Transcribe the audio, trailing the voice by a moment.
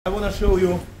I want to show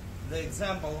you the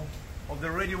example of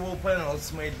the ready wall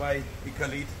panels made by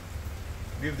alkalies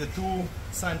with the 2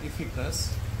 cm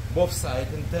thickness, both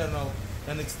sides, internal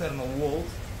and external walls.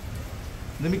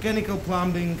 The mechanical,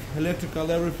 plumbing, electrical,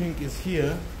 everything is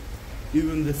here,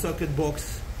 even the socket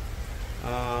box.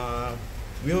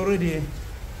 We already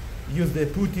used the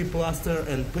putty, plaster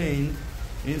and paint.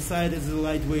 Inside is a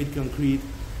lightweight concrete.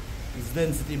 Its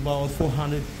density about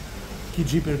 400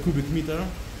 kg per cubic meter.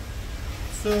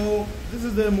 So this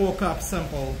is the mock-up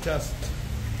sample just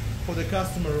for the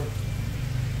customer's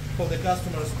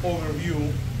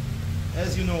overview.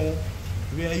 As you know,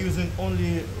 we are using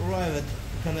only rivet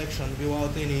connection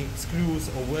without any screws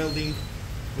or welding.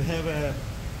 We have a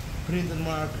print and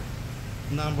mark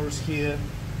numbers here.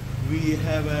 We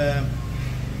have a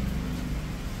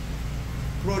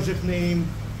project name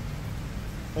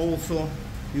also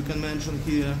you can mention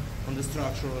here on the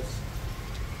structures.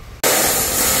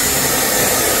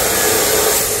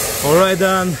 Alright,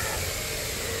 then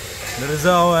there is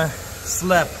our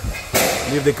slab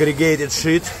with the corrugated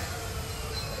sheet,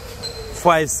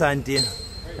 5 cm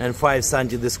and 5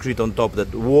 cm discrete on top.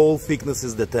 That wall thickness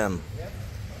is the 10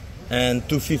 and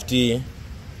 250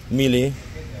 milli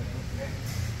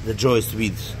the joist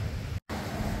width.